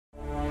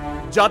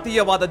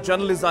జాతీయవాద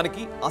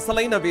జర్నలిజానికి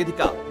అసలైన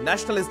వేదిక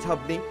నేషనలిస్ట్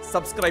హబ్ ని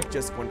సబ్స్క్రైబ్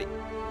చేసుకోండి.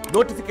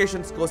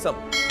 నోటిఫికేషన్స్ కోసం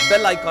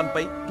బెల్ ఐకాన్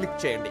పై క్లిక్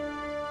చేయండి.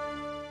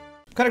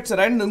 Correct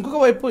sir. అండ్ ఇంకొక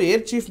వైపు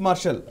air chief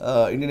marshal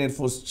Indian air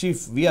force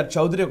chief VR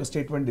Chowdary ఒక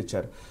స్టేట్మెంట్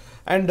ఇచ్చారు.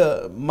 అండ్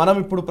మనం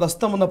ఇప్పుడు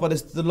ప్రస్తుతం ఉన్న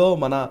పరిస్థితుల్లో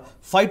మన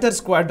ఫైటర్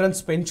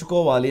స్క్వాడ్రన్స్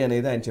పెంచుకోవాలి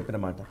అనేది ఆయన చెప్పిన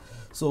మాట.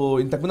 సో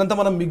ఇంతకుముందంతా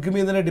మనం మిగ్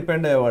మీదనే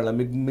డిపెండ్ అయ్యేవాళ్ళం,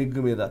 మిగ్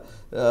మీద.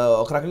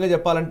 ఒక రకంగా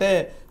చెప్పాలంటే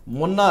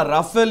మొన్న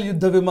రాఫెల్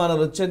యుద్ధ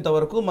విమానాలు వచ్చేంత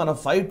వరకు మన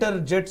ఫైటర్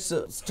జెట్స్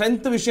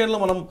స్ట్రెంగ్త్ విషయంలో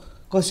మనం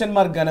క్వశ్చన్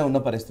మార్క్గానే ఉన్న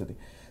పరిస్థితి.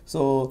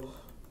 సో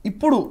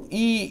ఇప్పుడు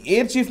ఈ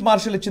ఎయిర్ చీఫ్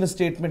మార్షల్ ఇచ్చిన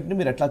స్టేట్మెంట్ని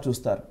మీరు ఎట్లా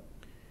చూస్తారు?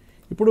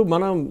 ఇప్పుడు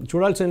మనం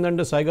చూడాల్సింది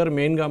ఏంటంటే సాయి గారు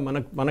మెయిన్గా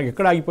మనకు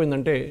ఎక్కడ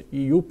ఆగిపోయిందంటే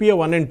ఈ యూపీఏ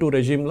 1 and 2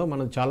 రెజీమ్లో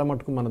మనం చాలా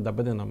మటుకు మనం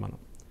దెబ్బతిన్నాం.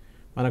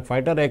 మనకు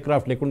ఫైటర్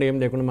ఎయిర్క్రాఫ్ట్ లేకుండా ఏం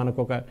లేకుండా మనకు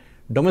ఒక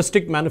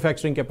డొమెస్టిక్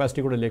మ్యానుఫ్యాక్చరింగ్ కెపాసిటీ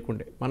కూడా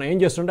లేకుండే. మనం ఏం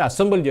చేస్తుంటే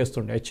అసెంబుల్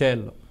చేస్తుండే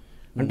హెచ్ఐఎల్లో,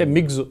 అంటే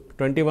మిగ్స్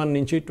 21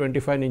 నుంచి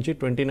 25 నుంచి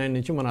 29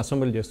 నుంచి మనం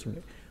అసెంబుల్ చేస్తుండే.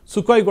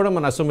 సుఖాయ్ కూడా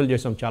మనం అసెంబుల్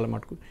చేసాం చాలా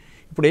మటుకు.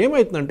 ఇప్పుడు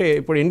ఏమవుతుందంటే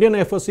ఇప్పుడు ఇండియన్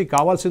ఐఎఫ్ఎస్సి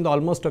కావాల్సింది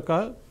ఆల్మోస్ట్ ఒక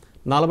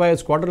 45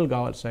 స్క్వాడ్రన్లు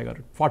కావాలి సాయి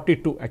గారు.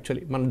 42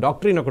 యాక్చువల్లీ మన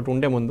డాక్ట్రిన్ ఒకటి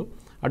ఉండే ముందు.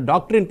 ఆ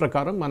డాక్ట్రిన్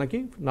ప్రకారం మనకి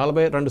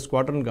 42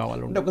 స్క్వాడ్రన్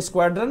కావాలి. ఒక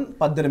స్క్వాడ్రన్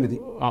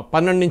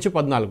 12 నుంచి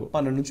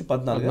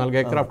 14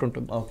 ఎయిర్క్రాఫ్ట్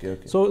ఉంటుంది.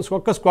 సో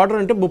ఒక్క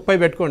స్క్వాడ్రన్ అంటే 30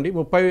 పెట్టుకోండి.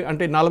 30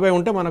 అంటే 40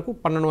 ఉంటే మనకు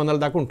 1200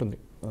 దాకా ఉంటుంది.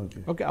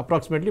 ఓకే,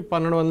 అప్రాక్సిమేట్లీ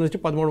 1200 నుంచి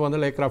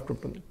 1300 ఎయిర్క్రాఫ్ట్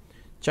ఉంటుంది.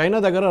 చైనా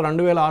దగ్గర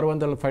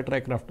 2600 ఫైటర్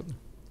ఎయిర్క్రాఫ్ట్ ఉంది.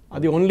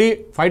 అది ఓన్లీ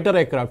ఫైటర్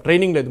ఎయిర్క్రాఫ్ట్,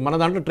 ట్రైనింగ్ లేదు. మన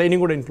దాంట్లో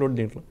ట్రైనింగ్ కూడా ఇంక్లూడ్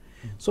దీంట్లో.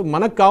 సో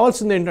మనకు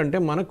కావాల్సింది ఏంటంటే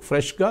మనకు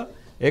ఫ్రెష్గా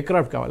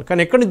ఎయిర్క్రాఫ్ట్ కావాలి. కానీ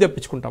ఎక్కడి నుంచి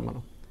తెప్పించుకుంటాం?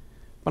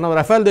 మనం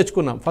రఫేల్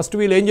తెచ్చుకున్నాం. ఫస్ట్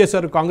వీళ్ళు ఏం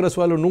చేశారు, కాంగ్రెస్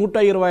వాళ్ళు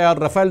 126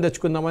 రఫేల్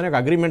తెచ్చుకుందామని ఒక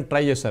అగ్రిమెంట్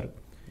ట్రై చేశారు.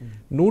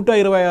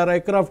 126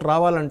 ఎయిర్క్రాఫ్ట్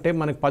రావాలంటే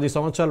మనకు 10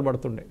 సంవత్సరాలు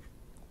పడుతుండే.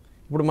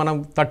 ఇప్పుడు మనం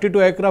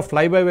 32 aircraft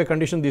fly by way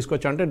condition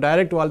తీసుకొచ్చా అంటే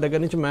డైరెక్ట్ వాళ్ళ దగ్గర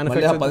నుంచి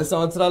మ్యానుఫ్యాక్చర్ 10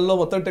 సంవత్సరాల్లో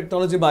మొత్తం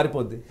టెక్నాలజీ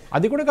మారిపోద్ది.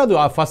 అది కూడా కాదు,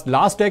 ఆ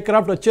లాస్ట్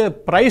ఎయిర్క్రాఫ్ట్ వచ్చే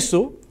ప్రైస్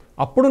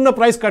అప్పుడున్న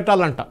ప్రైస్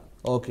కట్టాలంట.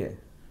 ఓకే,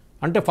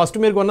 అంటే ఫస్ట్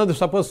మీరు కొన్నది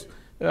సపోజ్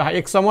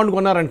ఎక్స్ అమౌంట్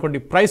కొన్నారనుకోండి,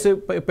 ప్రైస్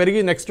పెరిగి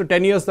నెక్స్ట్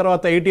 10 years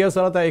తర్వాత 8 years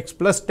తర్వాత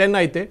X+10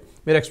 అయితే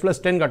మీరు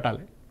X+10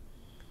 కట్టాలి.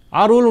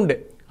 ఆ రూల్ ఉండే.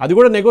 అది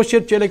కూడా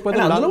నెగోషియేట్ చేయలేకపోతే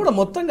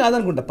మొత్తం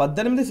కాదనుకుంటా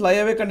 18 ఫ్లై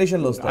అవే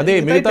కండిషన్లో వస్తాయి. అదే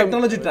మిగతా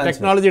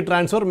టెక్నాలజీ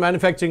ట్రాన్స్ఫర్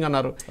మ్యానుఫ్యాక్చరింగ్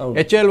అన్నారు.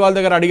 హెచ్ఏఎల్ వాళ్ళ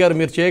దగ్గర అడిగారు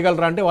మీరు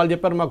చేయగలరా అంటే వాళ్ళు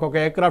చెప్పారు మాకు ఒక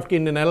ఎయిర్క్రాఫ్ట్కి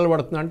ఇన్ని నెలలు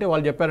పడుతుంది. అంటే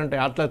వాళ్ళు చెప్పారంటే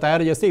అట్లా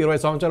తయారు చేస్తే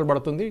 20 సంవత్సరాలు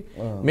పడుతుంది,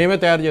 మేమే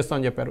తయారు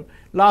చేస్తామని చెప్పారు.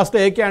 లాస్ట్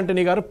ఏకే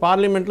ఆంటనీ గారు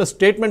పార్లమెంట్లో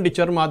స్టేట్మెంట్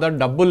ఇచ్చారు, మా దగ్గర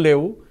డబ్బులు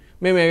లేవు,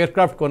 మేము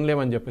ఎయిర్క్రాఫ్ట్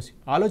కొనలేమని చెప్పేసి.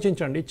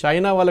 ఆలోచించండి,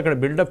 చైనా వాళ్ళు అక్కడ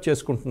బిల్డప్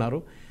చేసుకుంటున్నారు.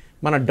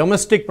 మన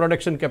డొమెస్టిక్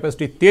ప్రొడక్షన్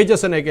కెపాసిటీ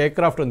తేజస్ అనే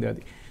ఎయిర్క్రాఫ్ట్ ఉంది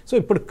అది. సో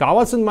ఇప్పుడు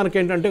కావాల్సింది మనకి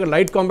ఏంటంటే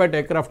లైట్ కాంబాట్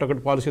ఎయిర్క్రాఫ్ట్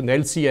ఒకటి పాలసీ ఉంది,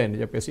 LCA అని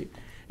చెప్పేసి,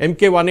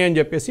 MK1A అని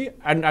చెప్పేసి,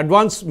 and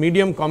advance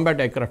medium combat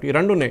aircraft, ఈ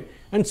 2 ఉన్నాయి.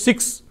 And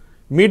 6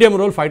 medium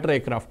role fighter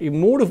aircraft. ఈ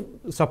 3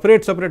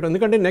 సపరేట్.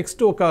 ఎందుకంటే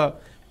నెక్స్ట్ ఒక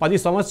 10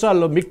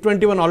 సంవత్సరాల్లో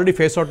MiG-21 ఆల్రెడీ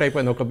ఫేస్ అవుట్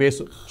అయిపోయింది. ఒక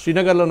బేసు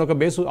శ్రీనగర్లో ఒక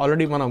బేసు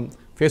ఆల్రెడీ మనం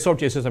ఫేస్ అవుట్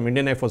చేసేసాం.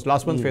 Indian air force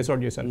last month face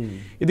out చేశారు.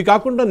 ఇది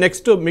కాకుండా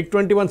నెక్స్ట్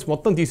MiG-21s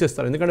మొత్తం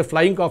తీసేస్తారు. ఎందుకంటే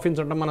ఫ్లయింగ్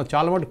కాఫిన్స్ అంటే మనం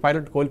చాలా మటుకు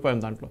పైలట్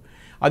కోల్పోయాం దాంట్లో.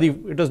 అది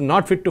it was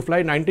not fit to fly.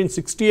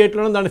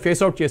 1968లోనే దాన్ని ఫేస్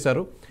అవుట్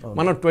చేశారు.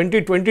 మనం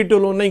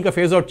 2022లోనే ఇంకా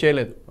ఫేస్ అవుట్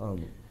చేయలేదు.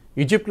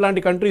 ఈజిప్ట్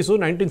లాంటి కంట్రీస్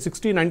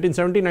 1960,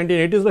 1970,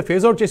 1980sలో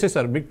ఫేస్ అవుట్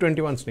చేసేసారు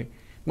MiG-21స్ని.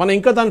 మనం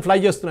ఇంకా దాన్ని ఫ్లై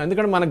చేస్తున్నాం.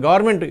 ఎందుకంటే మన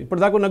గవర్నమెంట్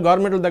ఇప్పటిదాకా ఉన్న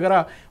గవర్నమెంట్ల దగ్గర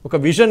ఒక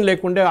విజన్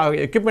లేకుండే, ఆ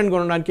ఎక్విప్మెంట్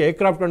కొనడానికి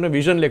ఎయిర్క్రాఫ్ట్ ఉండే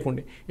విజన్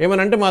లేకుండే.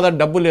 ఏమనంటే మా దగ్గర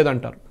డబ్బు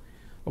లేదంటారు.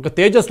 ఒక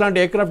తేజస్ లాంటి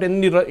ఎయిర్క్రాఫ్ట్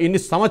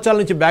ఎన్ని సంవత్సరాల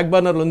నుంచి బ్యాక్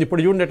బర్నర్లు ఉంది.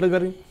 ఇప్పుడు చూడండి ఎట్లా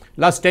జరిగింది.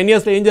 లాస్ట్ 10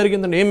 yearsలో ఏం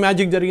జరిగిందంటే ఏం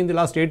మ్యాజిక్ జరిగింది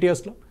లాస్ట్ 8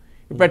 yearsలో.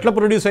 ఇప్పుడు ఎట్లా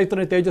ప్రొడ్యూస్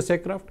అవుతున్నాయి తేజస్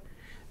ఎయిర్క్రాఫ్ట్.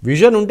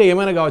 విజన్ ఉంటే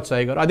ఏమైనా కావచ్చు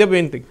సాయి గారు. అదే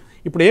మెయిన్ థింగ్.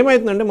 ఇప్పుడు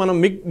ఏమవుతుందంటే మనం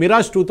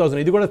మిరాజ్ 2000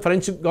 ఇది కూడా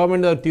ఫ్రెంచ్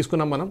గవర్నమెంట్ దగ్గర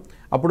తీసుకున్నాం మనం.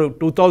 అప్పుడు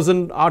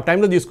 2000 ఆ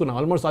టైంలో తీసుకున్నాం.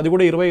 ఆల్మోస్ట్ అది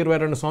కూడా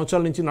 20-22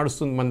 సంవత్సరాల నుంచి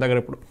నడుస్తుంది మన దగ్గర.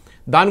 ఇప్పుడు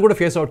దాన్ని కూడా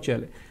ఫేస్ అవుట్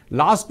చేయాలి.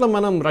 లాస్ట్లో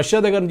మనం రష్యా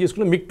దగ్గర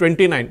తీసుకున్న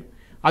MiG-29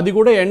 అది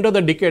కూడా ఎండ్ ఆఫ్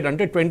ద డికేడ్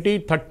అంటే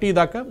 2030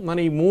 దాకా మన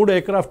ఈ 3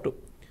 ఎయిర్క్రాఫ్ట్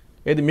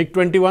ఏది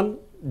MiG-21,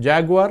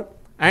 jaguar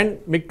and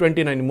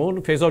MiG-29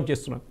 3 face out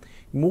చేస్తున్నాం.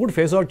 3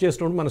 ఫేస్ అవుట్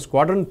చేసినప్పుడు మన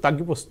స్క్వాడ్రన్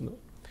తగ్గిపోతుంది.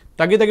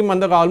 తగ్గి మన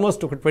దగ్గర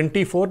ఆల్మోస్ట్ ఒక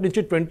 24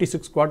 నుంచి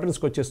 26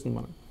 స్క్వాడ్రన్స్కి వచ్చేస్తుంది.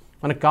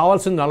 మనకు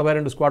కావాల్సింది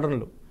 42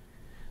 స్క్వాడ్రన్లు.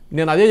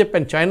 నేను అదే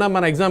చెప్పాను, చైనా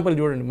మన ఎగ్జాంపుల్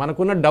చూడండి.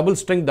 మనకున్న డబుల్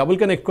స్ట్రెంగ్త్, డబుల్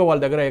కన్నా ఎక్కువ వాళ్ళ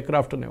దగ్గర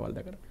ఎయిర్క్రాఫ్ట్ ఉన్నాయి వాళ్ళ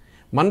దగ్గర.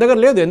 మన దగ్గర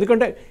లేదు.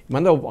 ఎందుకంటే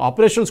మన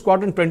ఆపరేషనల్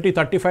స్క్వాడ్రన్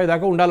 2035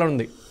 దాకా ఉండాలని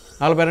ఉంది.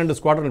 42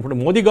 స్క్వాడ్రన్. ఇప్పుడు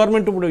మోదీ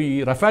గవర్నమెంట్ ఇప్పుడు ఈ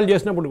రఫేల్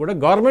చేసినప్పుడు కూడా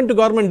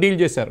గవర్నమెంట్ డీల్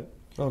చేశారు.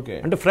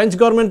 అంటే ఫ్రెంచ్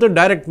గవర్నమెంట్తో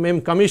డైరెక్ట్ మేము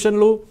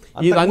కమిషన్లు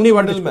ఇవన్నీ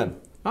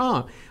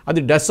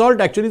అది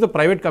డెసాల్ట్ actually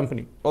private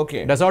company.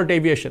 డెసాల్ట్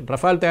aviation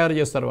Rafale తయారు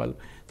చేస్తారు వాళ్ళు.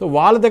 సో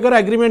వాళ్ళ దగ్గర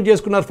అగ్రిమెంట్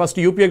చేసుకున్నారు ఫస్ట్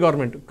యూపీఏ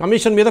గవర్నమెంట్.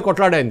 కమిషన్ మీద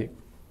కొట్లాడైంది.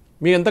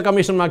 మీ ఎంత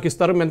కమిషన్ మాకు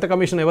ఇస్తారు, ఎంత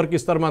కమిషన్ ఎవరికి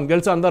ఇస్తారు మనకు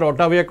తెలుసు. అందరూ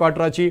ఒటావియా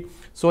క్వాట్రాచి,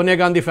 సోనియా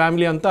గాంధీ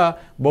ఫ్యామిలీ అంతా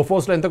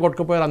బొఫోస్లో ఎంత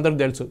కొట్టుకుపోయారు అందరికి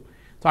తెలుసు.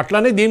 సో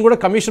అట్లానే దీని కూడా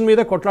కమిషన్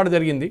మీద కొట్లాడ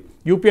జరిగింది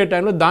యూపీఏ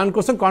టైంలో.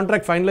 దానికోసం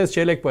కాంట్రాక్ట్ ఫైనలైజ్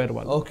చేయలేకపోయారు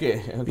వాళ్ళు.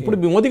 ఇప్పుడు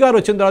మోదీ గారు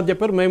వచ్చిన తర్వాత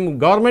చెప్పారు మేము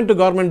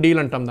గవర్నమెంట్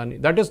డీల్ అంటాం దాన్ని.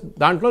 దట్ ఈస్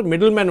దాంట్లో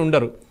మిడిల్ మ్యాన్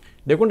ఉండరు.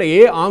 లేకుంటే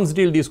ఏ ఆర్మ్స్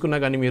డీల్ తీసుకున్నా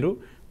కానీ మీరు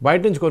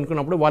బయట నుంచి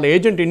కొనుక్కున్నప్పుడు వాళ్ళ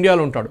ఏజెంట్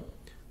ఇండియాలో ఉంటాడు.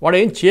 వాడు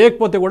ఏం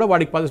చేయకపోతే కూడా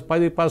వాడికి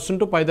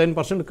 10%,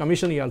 15%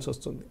 కమిషన్ ఇవ్వాల్సి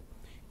వస్తుంది.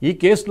 ఈ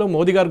కేసులో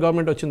మోదీ గారు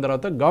గవర్నమెంట్ వచ్చిన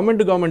తర్వాత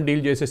గవర్నమెంట్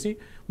డీల్ చేసేసి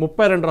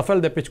 32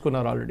 రఫేల్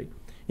తెప్పించుకున్నారు ఆల్రెడీ.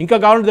 ఇంకా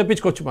గవర్నమెంట్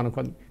తెప్పించుకోవచ్చు మనకు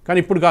అది, కానీ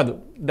ఇప్పుడు కాదు.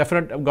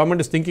 Definite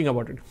government is thinking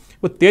about it.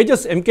 ఇప్పుడు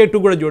తేజస్ MK2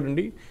 కూడా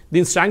చూడండి,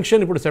 దీని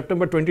శాంక్షన్ ఇప్పుడు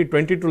సెప్టెంబర్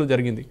 2022లో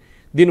జరిగింది.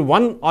 దీని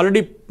 1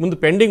 ఆల్రెడీ ముందు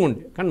పెండింగ్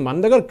ఉంది. కానీ మన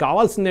దగ్గర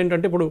కావాల్సింది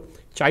ఏంటంటే ఇప్పుడు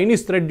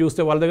చైనీస్ థ్రెడ్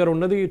చూస్తే వాళ్ళ దగ్గర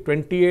ఉన్నది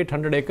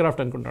 2800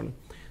 ఎయిర్క్రాఫ్ట్ అనుకుంటాను.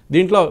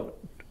 దీంట్లో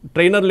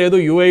ట్రైనర్ లేదు,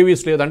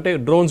 UAVs లేదు, అంటే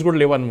డ్రోన్స్ కూడా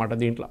లేవు అనమాట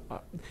దీంట్లో.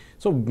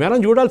 సో మనం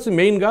చూడాల్సింది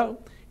మెయిన్గా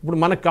ఇప్పుడు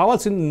మనకు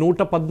కావాల్సింది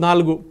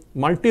 114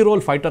 మల్టీ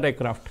రోల్ ఫైటర్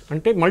ఎయిర్క్రాఫ్ట్.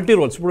 అంటే మల్టీ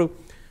రోల్స్. ఇప్పుడు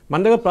మన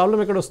దగ్గర ప్రాబ్లం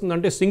ఎక్కడ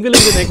వస్తుందంటే సింగిల్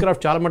ఇంజిన్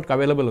ఎయిర్క్రాఫ్ట్ చాలా మటుకు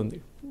అవైలబుల్ ఉంది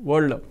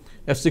వరల్డ్లో.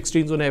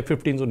 F-16s ఉన్నాయి,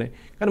 F-15s ఉన్నాయి,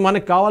 కానీ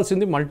మనకు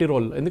కావాల్సింది మల్టీ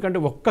రోల్. ఎందుకంటే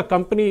ఒక్క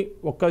కంపెనీ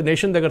ఒక్క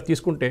నేషన్ దగ్గర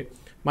తీసుకుంటే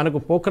మనకు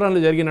పోఖ్రాన్లో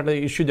జరిగినట్టు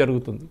ఇష్యూ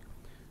జరుగుతుంది.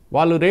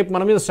 వాళ్ళు రేపు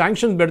మన మీద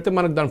శాంక్షన్స్ పెడితే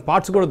మనకు దాని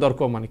పార్ట్స్ కూడా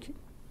దొరకవు మనకి.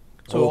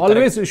 So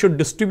always you should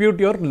distribute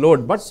your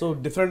load, but so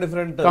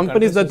different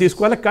companies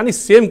తీసుకోవాలి, కానీ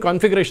సేమ్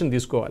కాన్ఫిగరేషన్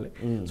తీసుకోవాలి.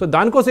 సో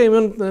దానికోసం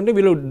ఏమవుతుందంటే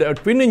వీళ్ళు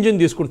ట్విన్ ఇంజిన్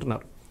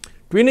తీసుకుంటున్నారు.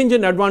 ట్విన్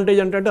ఇంజిన్ అడ్వాంటేజ్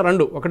అంటే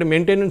 2, ఒకటి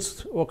మెయింటెనెన్స్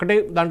ఒకటే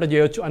దాంట్లో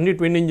చేయొచ్చు, అన్ని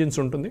ట్విన్ ఇంజిన్స్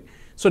ఉంటుంది.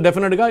 సో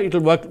డెఫినెట్గా it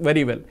will work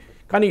very well.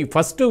 కానీ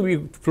ఫస్ట్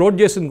ఫ్లోట్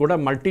చేసింది కూడా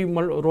multi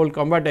role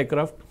combat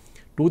aircraft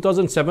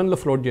 2007లో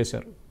float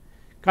చేశారు.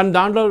 కానీ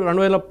దాంట్లో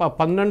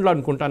 2012లో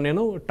అనుకుంటాను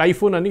నేను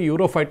టైఫూన్ అని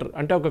యూరో ఫైటర్,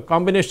 అంటే ఒక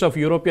కాంబినేషన్ ఆఫ్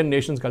యూరోపియన్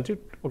నేషన్స్ కలిసి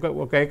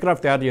ఒక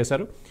ఎయిర్క్రాఫ్ట్ తయారు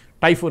చేశారు,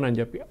 టైఫూన్ అని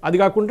చెప్పి. అది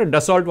కాకుండా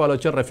డసాల్ట్ వాళ్ళు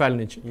వచ్చారు రఫేల్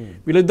నుంచి.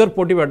 వీళ్ళిద్దరు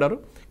పోటీ పడ్డారు,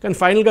 కానీ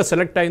ఫైనల్గా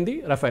సెలెక్ట్ అయింది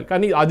రఫేల్.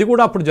 కానీ అది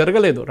కూడా అప్పుడు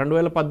జరగలేదు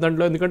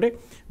 2018లో, ఎందుకంటే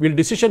వీళ్ళు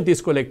డిసిషన్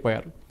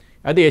తీసుకోలేకపోయారు.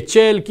 అది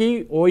HALకి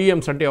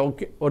OEMs అంటే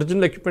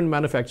ఒరిజినల్ ఎక్విప్మెంట్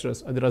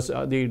మ్యానుఫ్యాక్చరర్స్,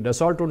 అది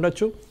డసాల్ట్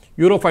ఉండొచ్చు,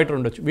 యూరో ఫైటర్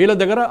ఉండొచ్చు, వీళ్ళ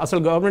దగ్గర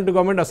అసలు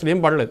గవర్నమెంట్ అసలు ఏం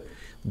పడలేదు.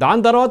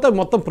 దాని తర్వాత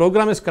మొత్తం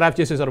ప్రోగ్రామే స్క్రాప్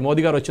చేసేసారు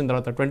మోదీ గారు వచ్చిన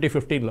తర్వాత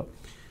 2015లో.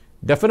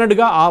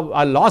 డెఫినెట్గా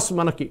ఆ లాస్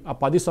మనకి ఆ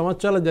 10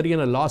 సంవత్సరాలు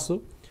జరిగిన లాస్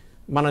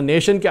మన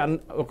నేషన్కి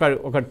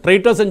ఒక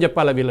ట్రైటర్స్ అని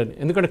చెప్పాలి వీళ్ళని.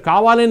 ఎందుకంటే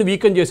కావాలని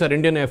వీకెన్ చేశారు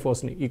ఇండియన్ ఎయిర్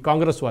ఫోర్స్ని ఈ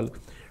కాంగ్రెస్ వాళ్ళు.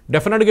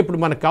 డెఫినెట్గా ఇప్పుడు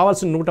మనకు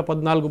కావాల్సిన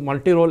 114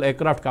 మల్టీ రోల్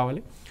ఎయిర్క్రాఫ్ట్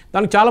కావాలి.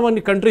 దానికి చాలామంది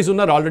కంట్రీస్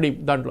ఉన్నారు ఆల్రెడీ.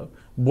 దాంట్లో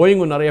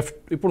బోయింగ్ ఉన్నారు.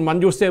 ఇప్పుడు మనం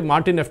చూస్తే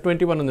మార్టిన్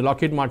F-21 ఉంది,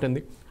 లాక్హీడ్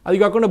మార్టిన్ది. అది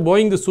కాకుండా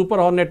బోయింగ్ ది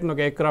సూపర్ హార్నెట్ అని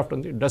ఒక ఎయిర్క్రాఫ్ట్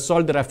ఉంది.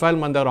 డసాల్ట్ ది రఫేల్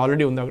మన దగ్గర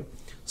ఆల్రెడీ ఉంది.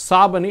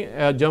 సాబ్ అని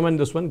జర్మన్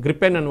దుస్వన్,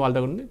 గ్రిపెన్ అని వాళ్ళ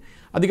దగ్గర ఉంది.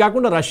 అది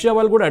కాకుండా రష్యా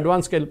వాళ్ళు కూడా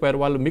అడ్వాన్స్కి వెళ్ళిపోయారు,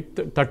 వాళ్ళు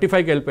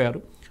MiG-35కి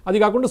వెళ్ళిపోయారు. అది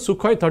కాకుండా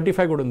సుఖాయ్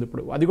 35 కూడా ఉంది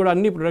ఇప్పుడు, అది కూడా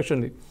అన్ని ప్రొడక్షన్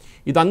ఉంది.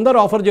 ఇది అందరూ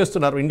ఆఫర్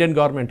చేస్తున్నారు ఇండియన్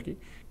గవర్నమెంట్కి.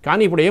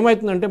 కానీ ఇప్పుడు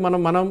ఏమవుతుందంటే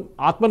మనం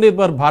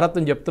ఆత్మనిర్భర్ భారత్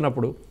అని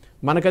చెప్తున్నప్పుడు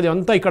మనకు అది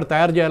అంతా ఇక్కడ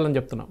తయారు చేయాలని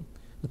చెప్తున్నాం.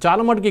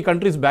 చాలా మటుకు ఈ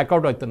కంట్రీస్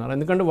బ్యాక్అవుట్ అవుతున్నారు.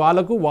 ఎందుకంటే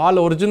వాళ్ళ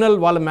ఒరిజినల్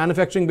వాళ్ళ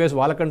మ్యానుఫ్యాక్చరింగ్ బేస్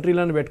వాళ్ళ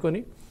కంట్రీలోనే పెట్టుకొని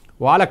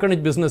వాళ్ళు అక్కడి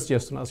నుంచి బిజినెస్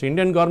చేస్తున్నారు. So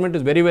Indian government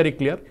is very very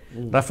clear.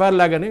 Rafale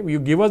లాగానే you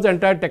give us the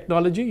entire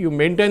technology, you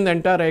maintain the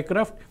entire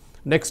aircraft.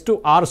 Next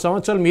 6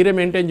 సంవత్సరాలు మీరే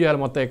మెయింటైన్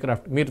చేయాలి మొత్తం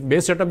ఎయిర్క్రాఫ్ట్. మీరు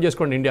బేస్ సెటప్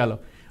చేసుకోండి ఇండియాలో,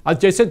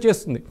 అది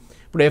చేస్తుంది.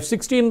 ఇప్పుడు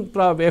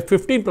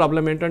F-15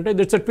 ప్రాబ్లం ఏంటంటే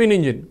దిట్స్ అ ట్విన్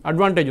ఇంజిన్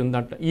అడ్వాంటేజ్ ఉంది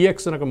దాంట్లో.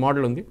 EX అని ఒక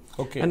మోడల్ ఉంది.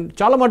 అండ్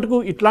చాలా మటుకు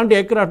ఇట్లాంటి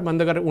ఎయిర్క్రాఫ్ట్ మన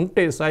దగ్గర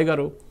ఉంటే సాయి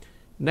గారు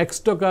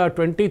నెక్స్ట్ ఒక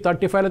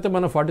 2035 అయితే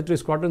మనం 43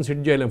 స్క్వాడ్రన్స్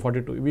హిట్ చేయలేము.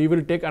 42 we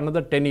will take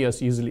another 10 years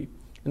easily.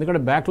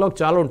 ఎందుకంటే బ్యాక్లాగ్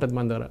చాలా ఉంటుంది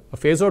మన దగ్గర.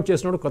 ఫేస్ అవుట్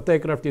చేసినప్పుడు కొత్త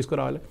ఎయిర్క్రాఫ్ట్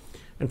తీసుకురావాలి.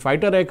 అండ్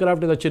ఫైటర్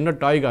ఎయిర్క్రాఫ్ట్ ఇది చిన్న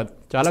టాయ్ కాదు,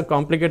 చాలా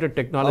కాంప్లికేటెడ్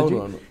టెక్నాలజీ.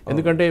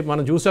 ఎందుకంటే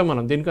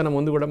మనం దీనికన్నా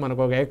ముందు కూడా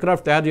మనకు ఒక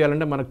ఎయిర్క్రాఫ్ట్ తయారు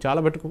చేయాలంటే మనకు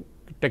చాలా మటుకు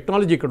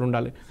టెక్నాలజీ ఇక్కడ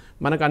ఉండాలి.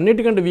 మనకు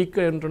అన్నిటికంటే వీక్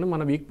ఏంటంటే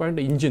మన వీక్ పాయింట్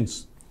ఇంజిన్స్.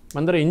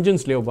 మన దగ్గర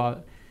ఇంజిన్స్ లేవు బాగా.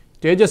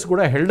 తేజస్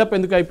కూడా హెల్డప్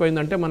ఎందుకు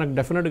అయిపోయిందంటే మనకు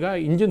డెఫినెట్గా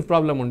ఇంజిన్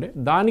ప్రాబ్లం ఉండే.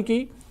 దానికి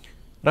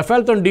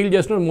రఫేల్తో డీల్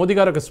చేసిన మోదీ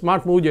గారు ఒక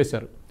స్మార్ట్ మూవ్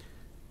చేశారు.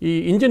 ఈ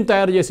ఇంజిన్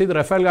తయారు చేసేది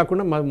రఫేల్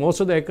కాకుండా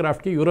most of the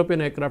ఎయిర్క్రాఫ్ట్కి,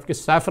 European ఎయిర్క్రాఫ్ట్కి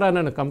saffron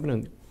అనే కంపెనీ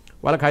ఉంది.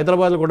 వాళ్ళకి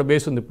హైదరాబాద్లో కూడా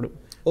బేస్ ఉంది. ఇప్పుడు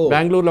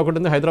బెంగళూరులో ఒకటి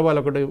ఉంది,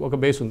 హైదరాబాద్లో ఒక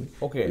బేస్ ఉంది.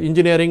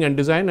 Engineering and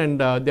design,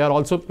 and they are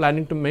also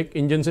planning to make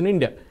engines in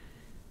India.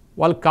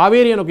 వాళ్ళు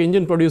కావేరీ అని ఒక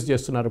ఇంజిన్ ప్రొడ్యూస్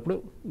చేస్తున్నారు ఇప్పుడు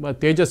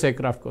తేజస్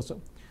ఎయిర్క్రాఫ్ట్ కోసం.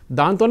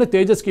 దాంతోనే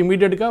తేజస్కి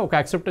ఇమీడియట్గా ఒక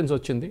యాక్సెప్టెన్స్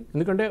వచ్చింది.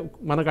 ఎందుకంటే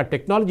మనకు ఆ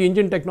టెక్నాలజీ,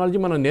 ఇంజిన్ టెక్నాలజీ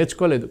మనం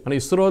నేర్చుకోలేదు. మన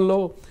ఇస్రోలో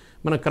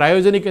మన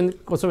క్రయోజనిక్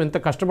కోసం ఎంత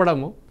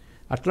కష్టపడామో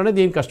అట్లనే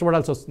దీనికి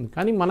కష్టపడాల్సి వస్తుంది.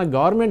 కానీ మన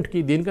గవర్నమెంట్కి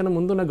దీనికన్నా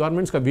ముందున్న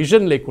గవర్నమెంట్స్కి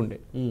విజన్ లేకుండే,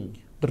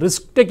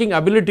 రిస్క్ టేకింగ్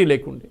అబిలిటీ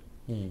లేకుండే,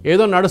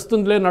 ఏదో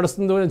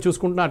నడుస్తుందో అని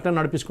చూసుకుంటున్నా అట్లా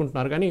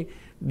నడిపించుకుంటున్నారు. కానీ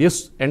this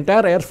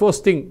entire air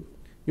force thing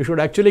you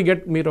should actually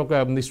get, మీరు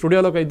మీ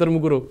స్టూడియోలో ఒక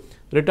 2-3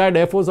 రిటైర్డ్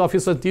ఎయిర్ ఫోర్స్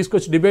ఆఫీసర్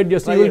తీసుకొచ్చి డిబేట్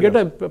చేస్తే you will get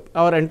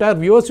our entire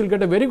viewers will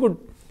get a very good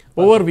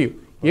over view.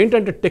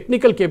 ఏంటంటే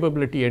టెక్నికల్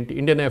కేపబిలిటీ ఏంటి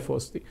ఇండియన్ ఎయిర్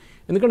ఫోర్స్ది.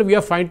 ఎందుకంటే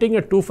we are fighting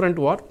ఎ 2 front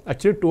war,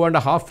 actually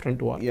 2.5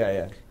 front war.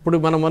 ఇప్పుడు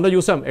మనం మొన్న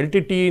చూసాం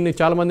LTTని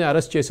చాలామంది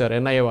అరెస్ట్ చేశారు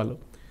NIA వాళ్ళు,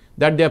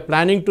 that they are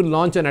planning to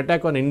launch an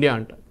attack on India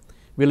అంట.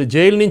 వీళ్ళు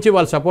జైలు నుంచి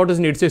వాళ్ళ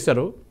సపోర్టర్స్ని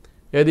ఇడిచేశారు,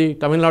 ఏది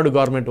తమిళనాడు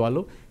గవర్నమెంట్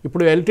వాళ్ళు.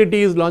 ఇప్పుడు LTT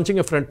is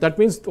launching a front, that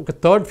means ఒక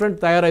 3rd front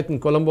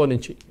తయారవుతుంది కొలంబో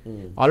నుంచి.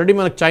 ఆల్రెడీ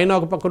మనకు చైనా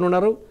ఒక పక్కన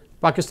ఉన్నారు,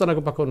 పాకిస్తాన్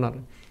ఒక పక్కన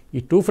ఉన్నారు.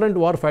 ఈ 2 front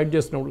war ఫైట్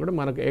చేసినప్పుడు కూడా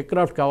మనకు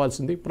ఎయిర్క్రాఫ్ట్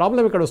కావాల్సింది.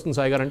 ప్రాబ్లం ఇక్కడ వస్తుంది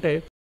సాయి గారు అంటే,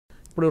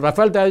 ఇప్పుడు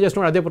రఫేల్ తయారు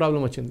చేసినప్పుడు అదే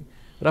ప్రాబ్లం వచ్చింది.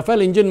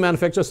 రఫేల్ ఇంజిన్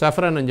మ్యానుఫ్యాక్చర్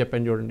సాఫ్రాన్ అని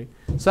చెప్పాను చూడండి.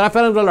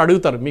 సాఫ్రాన్ వాళ్ళు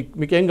అడుగుతారు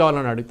మీకు ఏం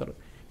కావాలని అడుగుతారు.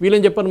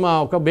 వీళ్ళని చెప్పారు మా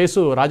ఒక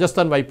బేసు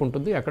రాజస్థాన్ వైపు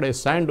ఉంటుంది, అక్కడ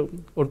శాండ్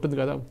ఉంటుంది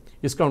కదా,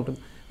 ఇసుక ఉంటుంది,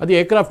 అది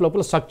ఎయిర్క్రాఫ్ట్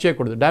లోపల సక్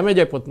చేయకూడదు, డ్యామేజ్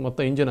అయిపోతుంది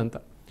మొత్తం ఇంజిన్ అంతా.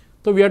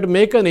 So we have to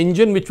make an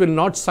engine which will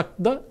not suck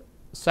the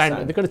sand,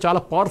 ఎందుకంటే చాలా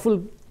పవర్ఫుల్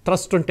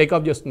థ్రస్ట్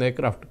టేక్ఆఫ్ చేస్తుంది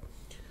ఎయిర్క్రాఫ్ట్.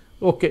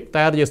 ఓకే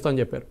తయారు చేస్తామని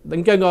చెప్పారు.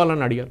 ఇంకేం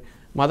కావాలని అడిగారు.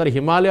 మా దగ్గర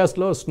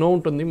హిమాలయాస్లో స్నో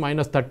ఉంటుంది,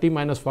 -30,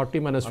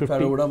 -40,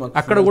 -50,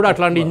 అక్కడ కూడా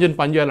అట్లాంటి ఇంజిన్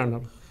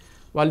పనిచేయాలన్నారు.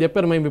 వాళ్ళు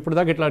చెప్పారు మేము ఇప్పుడు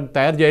దాకా ఇట్లా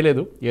తయారు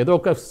చేయలేదు, ఏదో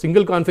ఒక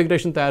సింగిల్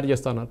కాన్ఫిగరేషన్ తయారు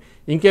చేస్తున్నారు,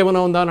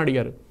 ఇంకేమైనా ఉందా అని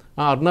అడిగారు.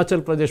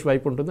 అరుణాచల్ ప్రదేశ్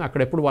వైపు ఉంటుంది,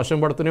 అక్కడ ఎప్పుడు వర్షం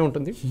పడుతూనే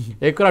ఉంటుంది,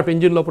 ఎయిర్క్రాఫ్ట్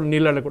ఇంజిన్ లోపల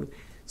నీళ్ళు వెళ్ళకూడదు.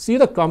 See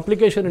the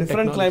complication in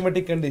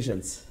climatic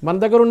conditions. మన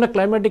దగ్గర ఉన్న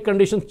క్లైమాటిక్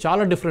కండిషన్స్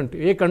చాలా డిఫరెంట్.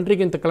 ఏ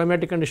కంట్రీకి ఇంత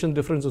క్లైమాటిక్ కండిషన్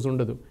డిఫరెన్సెస్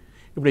ఉండదు.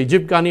 ఇప్పుడు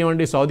ఈజిప్ట్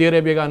కానివ్వండి, సౌదీ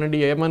అరేబియా కానివ్వండి,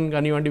 యెమెన్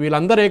కానివ్వండి,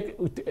 వీళ్ళందరూ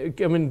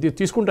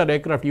తీసుకుంటారు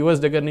ఎయిర్క్రాఫ్ట్,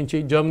 యూఎస్ దగ్గర నుంచి,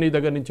 జర్మనీ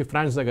దగ్గర నుంచి,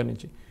 ఫ్రాన్స్ దగ్గర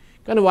నుంచి.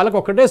 కానీ వాళ్ళకి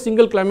ఒకటే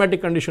సింగిల్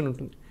క్లైమాటిక్ కండిషన్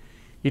ఉంటుంది.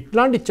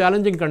 ఇట్లాంటి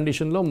ఛాలెంజింగ్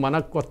కండిషన్లో మన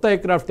కొత్త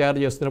ఎయిర్క్రాఫ్ట్ తయారు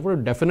చేస్తున్నప్పుడు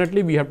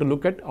definitely we have to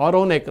look at our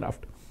own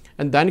aircraft.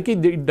 And దానికి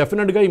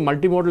డెఫినెట్గా ఈ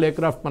మల్టీమోడల్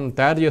ఎయిర్క్రాఫ్ట్ మనం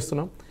తయారు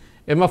చేస్తున్నాం.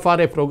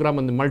 MFRA ప్రోగ్రామ్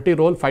ఉంది, మల్టీ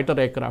రోల్ ఫైటర్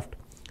ఎయిర్క్రాఫ్ట్.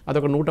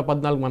 అదొక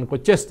 114 మనకు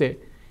వచ్చేస్తే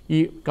ఈ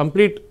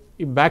కంప్లీట్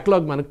ఈ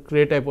బ్యాక్లాగ్ మనకు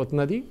క్రియేట్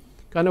అయిపోతున్నది.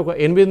 కానీ ఒక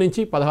 8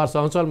 నుంచి 16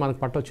 సంవత్సరాలు మనకు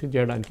పట్టొచ్చు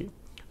చేయడానికి.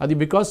 అది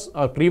because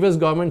our previous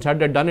governments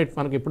had done it.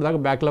 మనకి ఇప్పుడు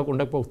దాకా backlog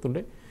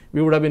ఉండకపోతుండే, we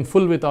would have been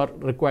full with our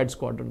required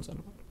squadrons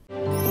అనమాట.